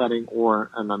clinical setting or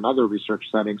in another research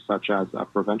setting, such as a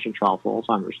prevention trial for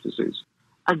Alzheimer's disease.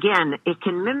 Again, it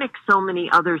can mimic so many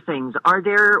other things. Are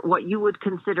there what you would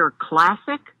consider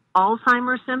classic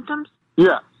Alzheimer's symptoms?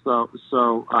 Yeah, so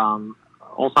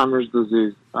Alzheimer's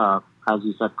disease, as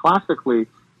you said, classically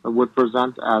would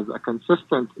present as a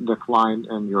consistent decline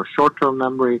in your short-term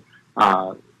memory,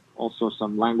 also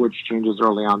some language changes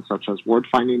early on, such as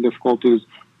word-finding difficulties,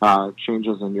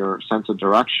 changes in your sense of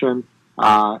direction,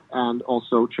 and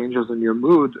also changes in your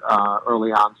mood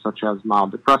early on, such as mild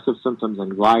depressive symptoms,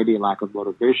 anxiety, lack of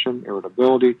motivation,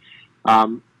 irritability.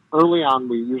 early on,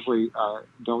 we usually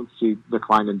don't see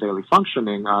decline in daily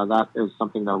functioning. That is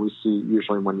something that we see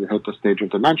usually when you hit the stage of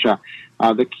dementia.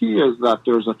 The key is that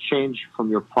there's a change from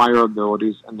your prior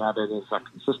abilities and that it is a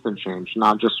consistent change,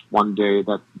 not just one day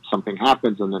that something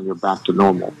happens and then you're back to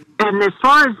normal. And as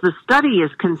far as the study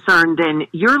is concerned, then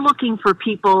you're looking for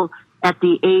people at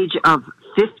the age of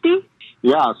 50?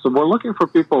 Yeah, so we're looking for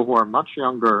people who are much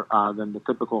younger than the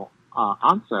typical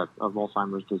onset of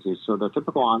Alzheimer's disease. So the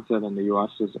typical onset in the U.S.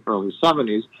 is early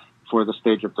 70s for the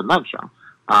stage of dementia.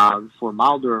 For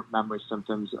milder memory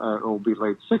symptoms, it will be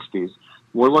late 60s.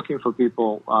 We're looking for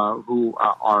people who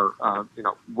are,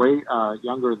 way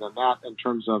younger than that in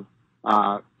terms of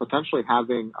potentially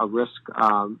having a risk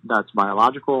that's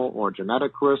biological or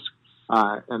genetic risk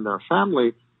in their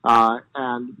family.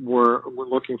 And we're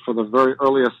looking for the very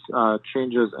earliest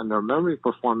changes in their memory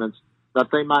performance that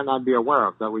they might not be aware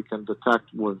of, that we can detect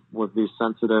with these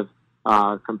sensitive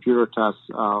computer tests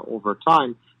over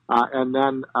time. And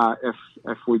then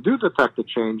if we do detect a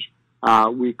change,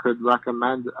 we could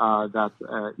recommend that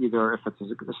either if it's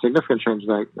a significant change,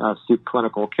 they seek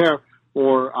clinical care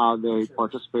or they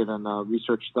participate in a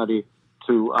research study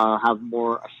to have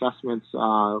more assessments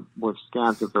with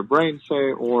scans of their brain,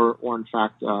 say, or in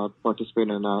fact participate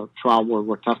in a trial where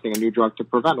we're testing a new drug to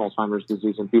prevent Alzheimer's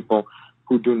disease in people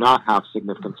who do not have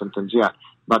significant symptoms yet,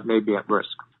 but may be at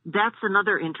risk. That's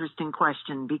another interesting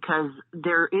question because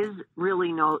there's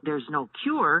no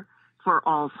cure for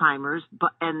Alzheimer's,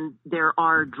 and there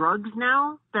are drugs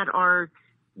now that are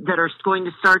going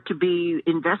to start to be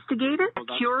investigated,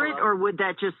 cure it, or would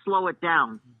that just slow it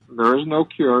down? There is no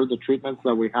cure. The treatments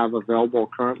that we have available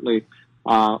currently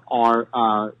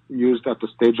are used at the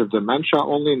stage of dementia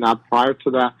only, not prior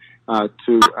to that,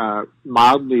 to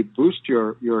mildly boost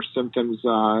your symptoms,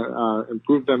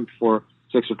 improve them for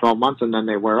 6 or 12 months, and then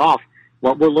they wear off.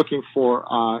 What we're looking for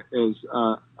is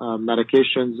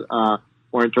medications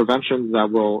or interventions that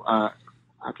will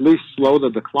at least slow the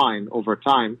decline over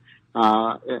time,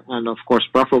 and of course,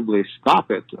 preferably stop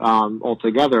it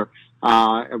altogether,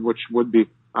 which would be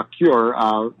a cure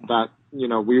that,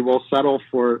 we will settle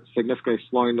for significantly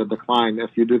slowing the decline. If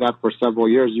you do that for several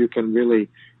years, you can really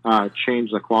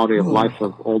change the quality of life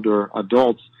of older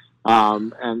adults.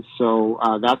 And so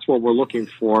that's what we're looking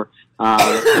for.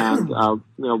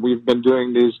 We've been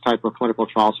doing these type of clinical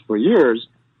trials for years,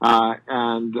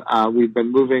 and we've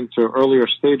been moving to earlier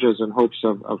stages in hopes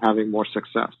of having more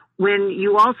success. When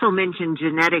you also mentioned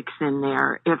genetics in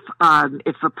there, if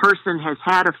a person has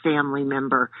had a family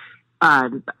member,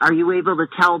 are you able to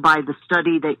tell by the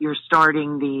study that you're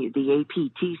starting, the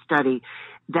APT study,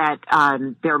 that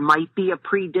there might be a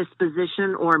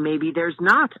predisposition or maybe there's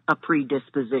not a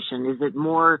predisposition? Is it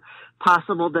more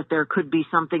possible that there could be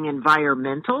something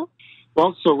environmental?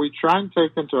 Well, so we try and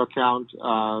take into account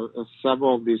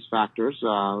several of these factors.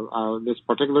 This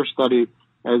particular study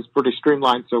is pretty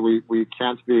streamlined, so we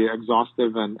can't be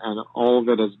exhaustive, and all of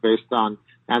it is based on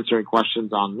answering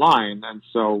questions online. And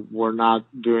so we're not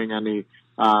doing any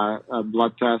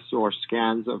blood tests or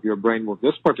scans of your brain with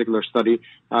this particular study,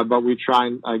 but we try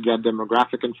and get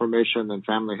demographic information and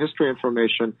family history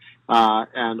information,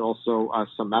 and also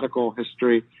some medical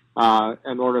history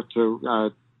in order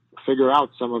to figure out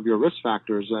some of your risk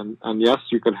factors. And yes,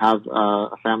 you could have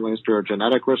a family history or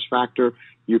genetic risk factor.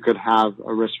 You could have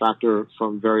a risk factor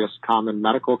from various common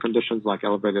medical conditions like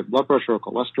elevated blood pressure or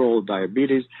cholesterol,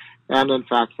 diabetes, and in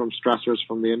fact from stressors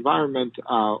from the environment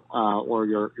or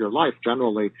your life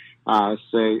generally.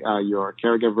 Say you're a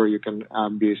caregiver, you can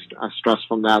be stressed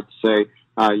from that. Say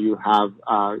you have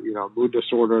mood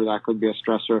disorder, that could be a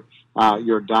stressor.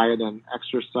 Your diet and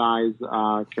exercise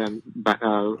can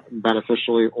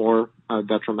beneficially or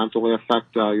detrimentally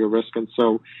affect your risk. And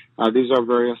so these are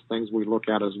various things we look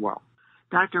at as well.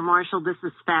 Dr. Marshall, this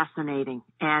is fascinating.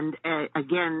 And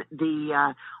again,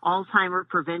 the Alzheimer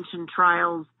prevention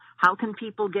trials, how can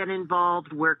people get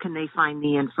involved? Where can they find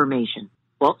the information?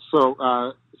 Well,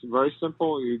 so it's very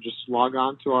simple. You just log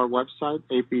on to our website,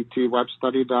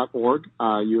 aptwebstudy.org.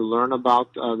 You learn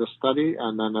about the study,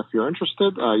 and then if you're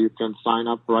interested, you can sign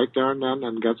up right there and then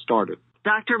and get started.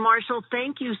 Dr. Marshall,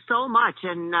 thank you so much,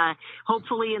 and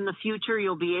hopefully in the future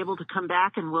you'll be able to come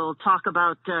back and we'll talk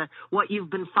about what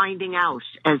you've been finding out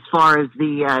as far as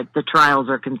the trials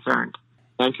are concerned.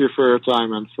 Thank you for your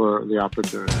time and for the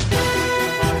opportunity.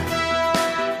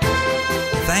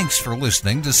 Thanks for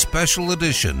listening to Special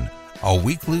Edition, a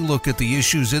weekly look at the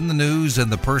issues in the news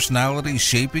and the personalities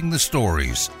shaping the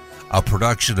stories, a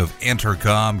production of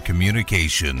Intercom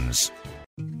Communications.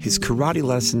 His karate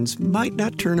lessons might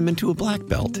not turn him into a black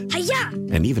belt. Hi-ya!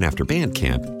 And even after band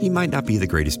camp, he might not be the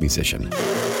greatest musician.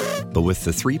 But with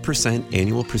the 3%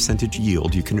 annual percentage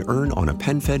yield you can earn on a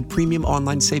PenFed premium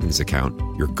online savings account,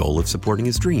 your goal of supporting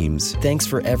his dreams, Thanks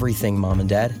for everything, Mom and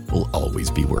Dad, will always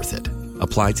be worth it.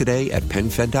 Apply today at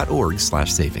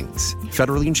PenFed.org/savings.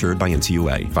 Federally insured by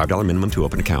NCUA. $5 minimum to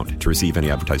open account. To receive any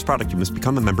advertised product, you must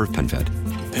become a member of PenFed.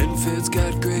 PenFed's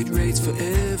got great rates for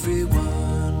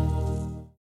everyone.